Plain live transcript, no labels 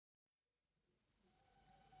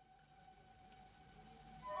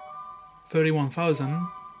31,000,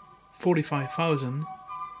 45,000,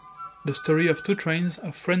 the story of two trains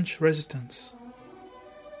of French resistance.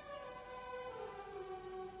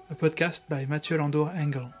 A podcast by Mathieu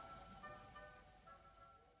Landour-Engel.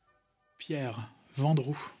 Pierre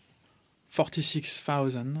Vendroux,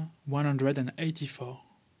 46,184.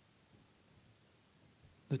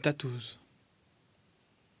 The tattoos.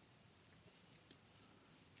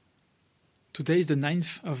 Today is the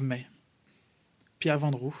 9th of May. Pierre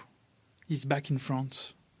Vendroux is back in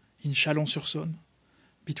France, in Chalon-sur-Saône,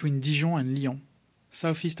 between Dijon and Lyon,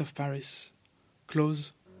 southeast of Paris,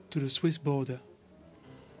 close to the Swiss border.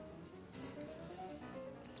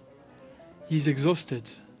 He is exhausted,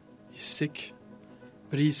 he's sick,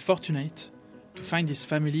 but he is fortunate to find his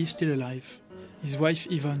family still alive, his wife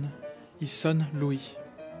Yvonne, his son Louis.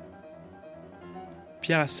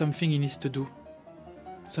 Pierre has something he needs to do,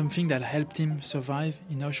 something that helped him survive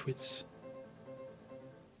in Auschwitz.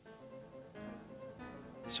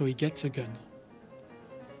 So he gets a gun.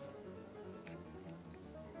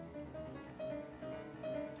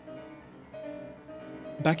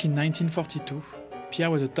 Back in 1942, Pierre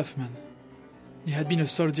was a tough man. He had been a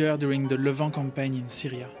soldier during the Levant campaign in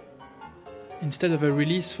Syria. Instead of a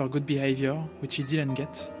release for good behavior, which he didn't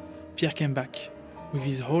get, Pierre came back with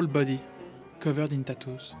his whole body covered in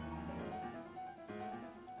tattoos.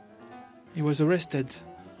 He was arrested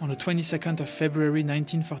on the 22nd of February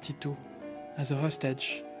 1942 as a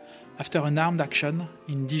hostage after an armed action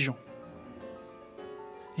in Dijon.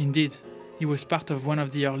 Indeed, he was part of one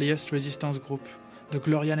of the earliest resistance groups, the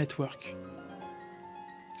Gloria Network.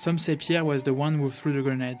 Some say Pierre was the one who threw the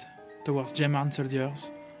grenade towards German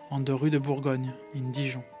soldiers on the Rue de Bourgogne in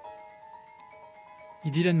Dijon. He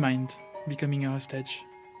didn't mind becoming a hostage.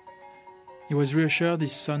 He was reassured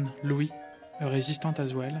his son Louis, a resistant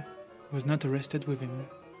as well, was not arrested with him.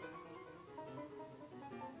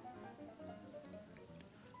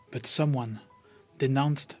 But someone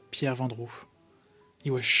denounced Pierre Vendroux.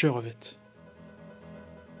 He was sure of it.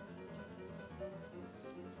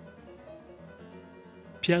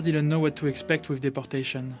 Pierre didn't know what to expect with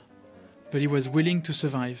deportation, but he was willing to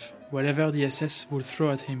survive whatever the SS would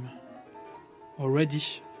throw at him. Already,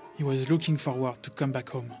 he was looking forward to come back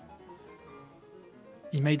home.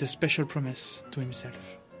 He made a special promise to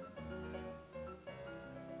himself.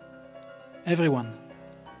 Everyone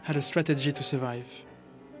had a strategy to survive.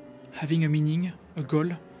 Having a meaning, a goal,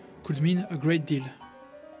 could mean a great deal.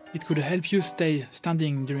 It could help you stay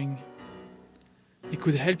standing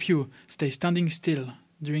still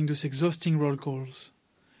during those exhausting roll calls.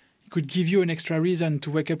 It could give you an extra reason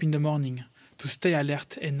to wake up in the morning, to stay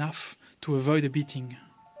alert enough to avoid a beating.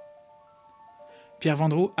 Pierre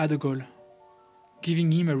Vendroux had a goal,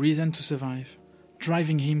 giving him a reason to survive,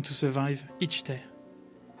 driving him to survive each day.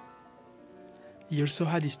 He also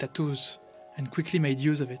had his tattoos and quickly made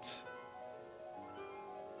use of it.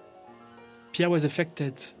 Pierre was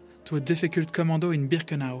affected to a difficult commando in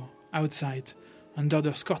Birkenau, outside, under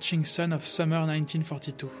the scorching sun of summer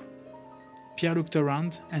 1942. Pierre looked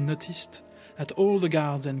around and noticed that all the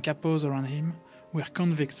guards and capos around him were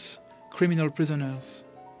convicts, criminal prisoners.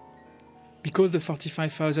 Because the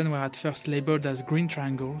 45,000 were at first labeled as green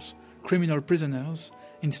triangles, criminal prisoners,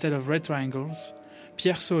 instead of red triangles,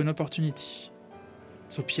 Pierre saw an opportunity.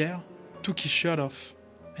 So Pierre took his shirt off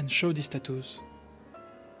and showed his tattoos.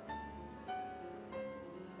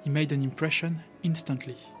 He made an impression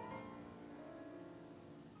instantly.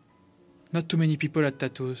 Not too many people had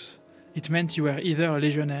tattoos. It meant you were either a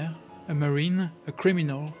legionnaire, a marine, a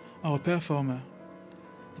criminal, or a performer.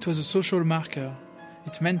 It was a social marker.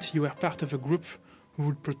 It meant you were part of a group who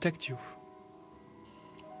would protect you.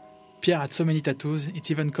 Pierre had so many tattoos,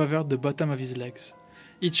 it even covered the bottom of his legs.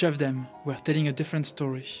 Each of them were telling a different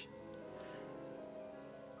story.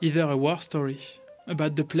 Either a war story,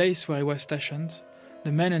 about the place where he was stationed,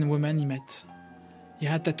 the men and women he met. He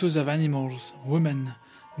had tattoos of animals, women,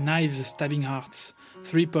 knives stabbing hearts,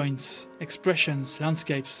 3 points, expressions,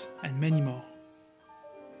 landscapes, and many more.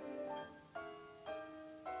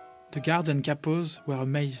 The guards and capos were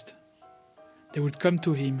amazed. They would come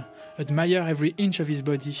to him, admire every inch of his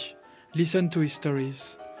body, listen to his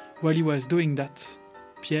stories. While he was doing that,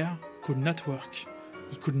 Pierre could not work.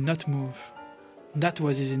 He could not move. That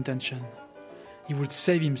was his intention. He would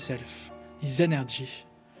save himself, his energy,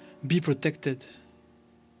 be protected.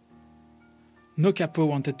 No capo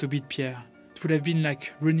wanted to beat Pierre. It would have been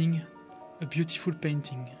like ruining a beautiful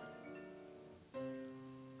painting.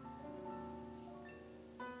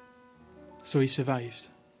 So he survived.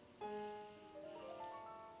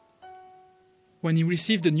 When he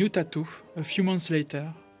received a new tattoo a few months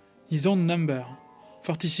later, his own number,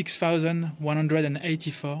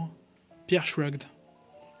 46,184, Pierre shrugged.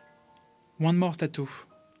 One more tattoo.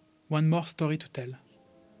 One more story to tell.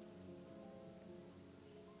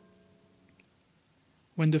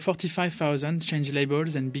 When the 45,000 changed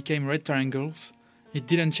labels and became red triangles, it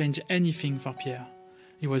didn't change anything for Pierre.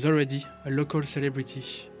 He was already a local celebrity.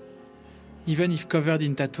 Even if covered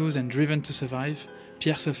in tattoos and driven to survive,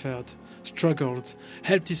 Pierre suffered, struggled,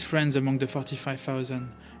 helped his friends among the 45,000,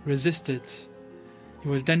 resisted. He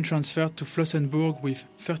was then transferred to Flossenburg with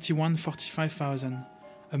 31 45,000.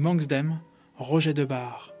 Amongst them, Roger de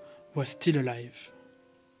Bar was still alive.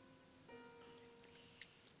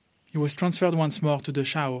 He was transferred once more to the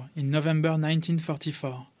Chao in November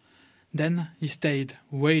 1944. Then he stayed,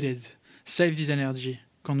 waited, saved his energy,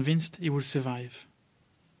 convinced he would survive.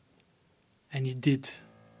 And he did.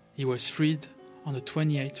 He was freed on the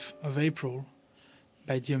 28th of April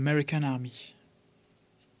by the American Army.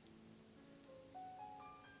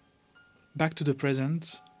 Back to the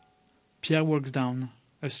present, Pierre walks down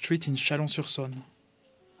a street in Chalon-sur-Saône.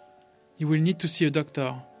 He will need to see a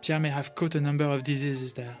doctor. Pierre may have caught a number of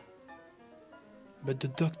diseases there. But the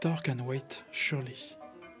doctor can wait, surely.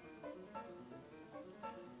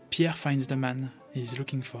 Pierre finds the man he is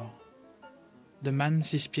looking for. The man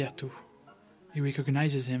sees Pierre too. He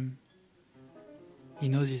recognizes him. He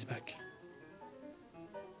knows he's back.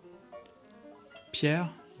 Pierre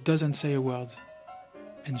doesn't say a word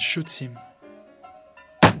and shoots him.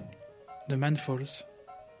 The man falls,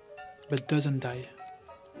 but doesn't die.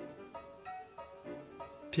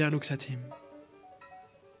 Pierre looks at him.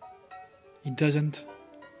 He doesn't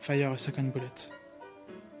fire a second bullet.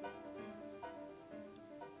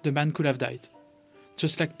 The man could have died,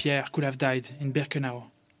 just like Pierre could have died in Birkenau,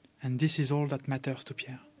 and this is all that matters to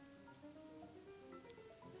Pierre.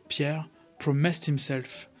 Pierre promised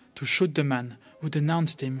himself to shoot the man who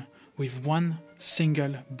denounced him with one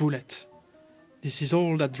single bullet. This is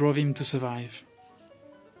all that drove him to survive.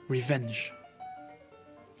 Revenge.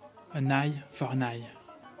 An eye for an eye.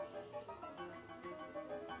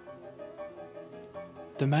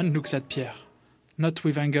 The man looks at Pierre, not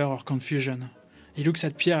with anger or confusion. He looks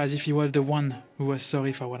at Pierre as if he was the one who was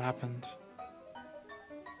sorry for what happened.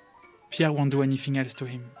 Pierre won't do anything else to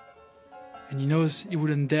him, and he knows he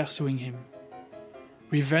wouldn't dare suing him.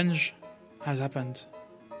 Revenge has happened.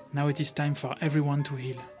 Now it is time for everyone to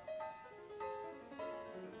heal.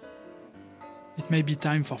 It may be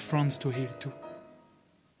time for France to heal too.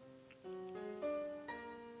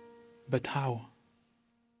 But how?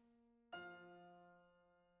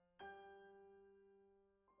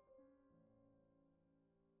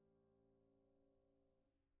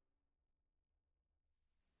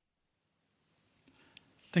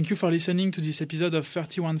 Thank you for listening to this episode of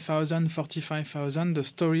 31,000, 45,000, the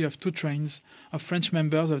story of two trains of French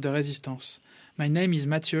members of the Resistance. My name is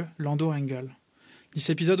Mathieu Landau-Engel. This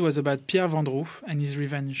episode was about Pierre Vendroux and his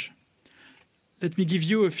revenge. Let me give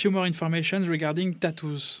you a few more information regarding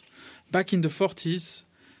tattoos. Back in the 40s,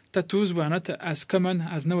 tattoos were not as common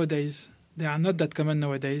as nowadays. They are not that common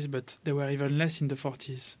nowadays, but they were even less in the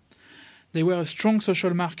 40s. They were a strong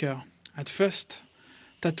social marker. At first,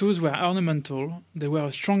 tattoos were ornamental. They were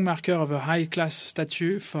a strong marker of a high-class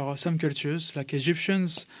status for some cultures, like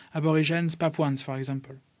Egyptians, Aborigines, Papuans, for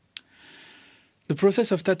example. The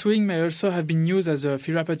process of tattooing may also have been used as a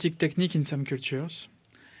therapeutic technique in some cultures.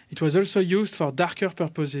 It was also used for darker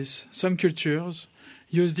purposes. Some cultures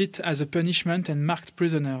used it as a punishment and marked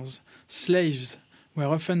prisoners. Slaves were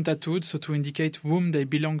often tattooed so to indicate whom they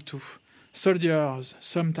belonged to. Soldiers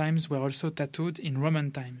sometimes were also tattooed in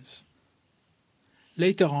Roman times.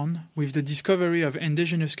 Later on, with the discovery of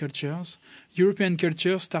indigenous cultures, European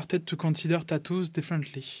cultures started to consider tattoos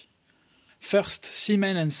differently. First,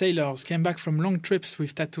 seamen and sailors came back from long trips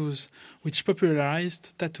with tattoos, which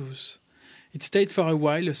popularized tattoos. It stayed for a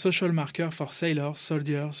while a social marker for sailors,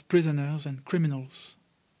 soldiers, prisoners, and criminals.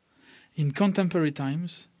 In contemporary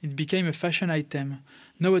times, it became a fashion item.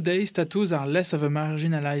 Nowadays, tattoos are less of a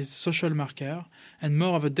marginalized social marker and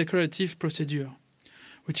more of a decorative procedure,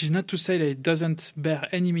 which is not to say that it doesn't bear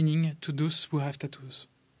any meaning to those who have tattoos.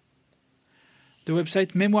 The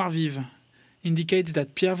website Mémoire Vive indicates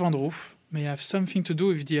that Pierre Vendroux may have something to do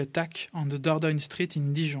with the attack on the Dordogne Street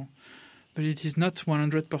in Dijon, but it is not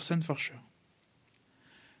 100% for sure.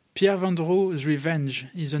 Pierre Vendroux's revenge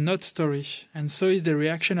is an odd story, and so is the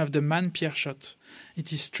reaction of the man Pierre shot.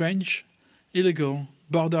 It is strange, illegal,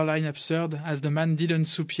 borderline absurd, as the man didn't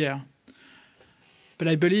sue Pierre. But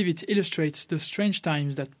I believe it illustrates the strange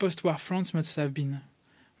times that post-war France must have been.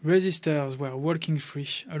 Resistors were walking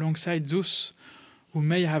free alongside those who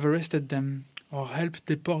may have arrested them, or helped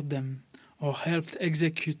deport them, or helped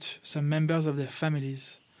execute some members of their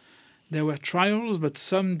families. There were trials, but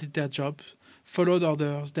some did their job, followed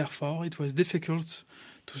orders. Therefore, it was difficult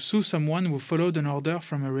to sue someone who followed an order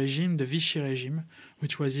from a regime, the Vichy regime,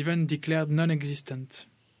 which was even declared non-existent.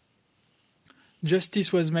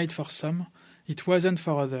 Justice was made for some, it wasn't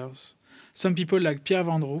for others. Some people like Pierre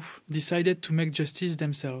Vendroux decided to make justice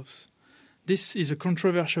themselves. This is a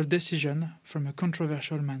controversial decision from a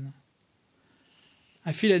controversial man.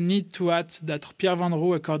 I feel a need to add that Pierre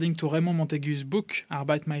Vendroux, according to Raymond Montagu's book,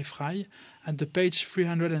 Arbeit mij frei, at the page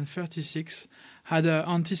 336, had an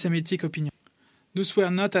anti-Semitic opinion. Those were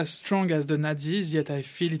not as strong as the Nazis, yet I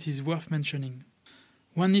feel it is worth mentioning.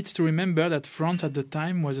 One needs to remember that France at the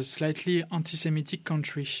time was a slightly anti-Semitic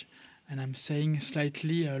country, and I'm saying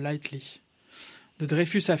slightly lightly. The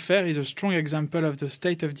Dreyfus affair is a strong example of the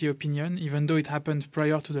state of the opinion, even though it happened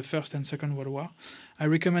prior to the First and Second World War. I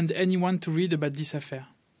recommend anyone to read about this affair.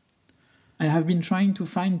 I have been trying to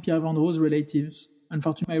find Pierre Vendroux's relatives.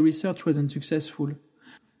 Unfortunately, my research wasn't successful.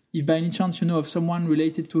 If by any chance you know of someone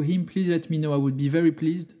related to him, please let me know. I would be very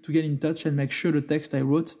pleased to get in touch and make sure the text I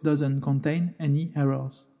wrote doesn't contain any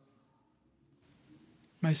errors.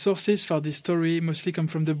 My sources for this story mostly come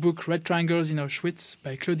from the book Red Triangles in Auschwitz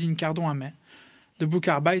by Claudine Cardon-Hamet, the book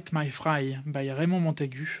Arbeit mij frei by Raymond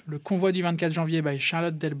Montagu, Le Convoi du 24 janvier by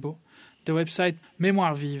Charlotte Delbo, the website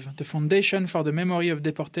Mémoire Vive, the Foundation for the Memory of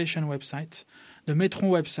Deportation website, the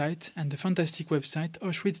Metron website, and the fantastic website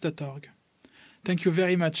Auschwitz.org. Thank you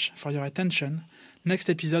very much for your attention. Next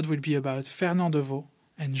episode will be about Fernand Deveau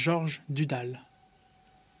and Georges Dudal.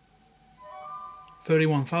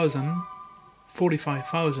 31,000,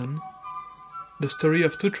 45,000, the story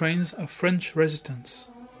of 2 trains of French resistance.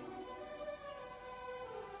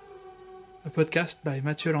 A podcast by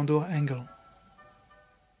Mathieu Landour-Engel.